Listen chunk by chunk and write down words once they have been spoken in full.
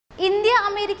India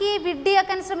അമേരിക്കയെ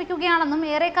വിഡ്ഢിയാക്കാൻ ശ്രമിക്കുകയാണെന്നും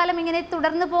ഏറെക്കാലം ഇങ്ങനെ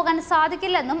തുടർന്നു പോകാൻ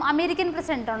സാധിക്കില്ലെന്നും അമേരിക്കൻ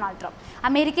പ്രസിഡന്റ് ഡൊണാൾഡ് ട്രംപ്.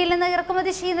 അമേരിക്കയിൽ നിന്ന്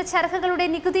ഇറക്കുമതി ചെയ്യുന്ന ചരക്കുകളുടെ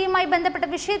നികുതിയുമായി ബന്ധപ്പെട്ട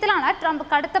വിഷയത്തിലാണ് ട്രംപ്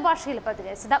കടുത്ത ഭാഷയിൽ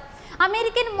പ്രതികരിച്ചത്.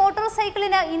 അമേരിക്കൻ മോട്ടോർ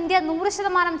സൈക്കിളിന് ഇന്ത്യ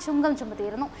 100% ചുങ്കം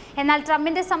ചുമത്തിയിരുന്നു. എന്നാൽ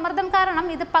ട്രംപിന്റെ സമ്മർദ്ദം കാരണം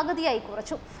ഇത് പകുതിയായി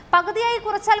കുറച്ചു. പകുതിയായി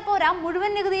കുറച്ചാൽ പോരാ,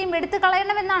 മുഴുവൻ നികുതിയും എടുത്തു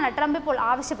കളയണമെന്നാണ് ട്രംപ് ഇപ്പോൾ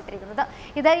ആവശ്യപ്പെട്ടിരിക്കുന്നത്.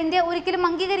 ഇത് ഇന്ത്യ ഒരിക്കലും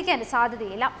അംഗീകരിക്കാൻ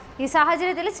സാധ്യതയില്ല. ഈ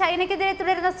സാഹചര്യത്തിൽ ചൈനയ്ക്കെതിരെ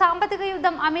തുടരുന്ന സാമ്പത്തിക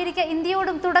യുദ്ധം അമേരിക്ക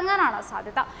ഇന്ത്യയോടും തുടങ്ങാനാണ്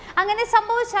സാധ്യത. അങ്ങനെ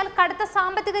സംഭവിച്ചാൽ കടുത്ത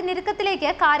സാമ്പത്തിക ഞെരുക്കത്തിലേക്ക്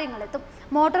കാര്യങ്ങളെത്തും.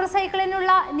 മോട്ടോർ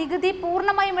സൈക്കിളിനുള്ള നികുതി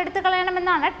പൂർണ്ണമായും എടുത്തു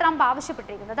കളയണമെന്നാണ് ട്രംപ്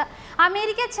ആവശ്യപ്പെട്ടിരിക്കുന്നത്.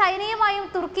 അമേരിക്ക ചൈനയുമായും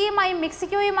തുർക്കിയുമായും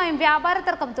മെക്സിക്കോയുമായും വ്യാപാര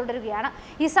തർക്കം തുടരുകയാണ്.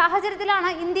 ഈ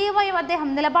സാഹചര്യത്തിലാണ് ഇന്ത്യയുമായും അദ്ദേഹം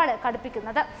നിലപാട്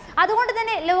കടുപ്പിക്കുന്നത്. അതുകൊണ്ട്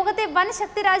തന്നെ ലോകത്തെ വൻ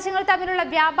ശക്തി രാജ്യങ്ങൾ തമ്മിലുള്ള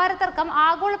വ്യാപാര തർക്കം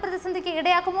ആഗോള പ്രതിസന്ധിക്ക്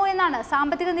ഇടയാക്കുമോ എന്നാണ്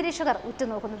സാമ്പത്തിക നിരീക്ഷകർ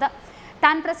ഉറ്റുനോക്കുന്നത്.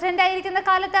 താൻ പ്രസിഡന്റായിരിക്കുന്ന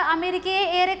കാലത്ത് അമേരിക്കയെ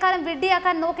ഏറെക്കാലം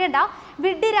വിഡ്ഢിയാക്കാൻ നോക്കേണ്ട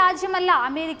വിഡ്ഢി രാജ്യമല്ല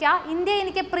അമേരിക്ക. ഇന്ത്യ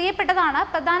എനിക്ക് പ്രിയപ്പെട്ടതാണ്.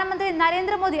 പ്രധാനമന്ത്രി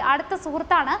നരേന്ദ്രമോദി അടുത്ത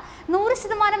സുഹൃത്താണ്.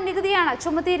 100% നികുതിയാണ്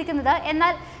ചുമത്തിയിരിക്കുന്നത്.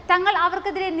 എന്നാൽ തങ്ങൾ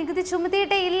അവർക്കെതിരെ നികുതി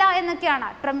ചുമത്തിയിട്ടേ ഇല്ല എന്നൊക്കെയാണ്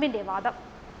ട്രംപിന്റെ വാദം.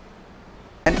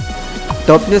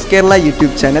 Top news Kerala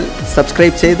YouTube channel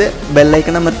subscribe ചെയ്ത് ബെൽ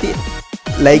ഐക്കൺ അമർത്തി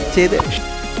ലൈക്ക് ചെയ്ത്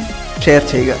ഷെയർ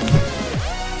ചെയ്യുക.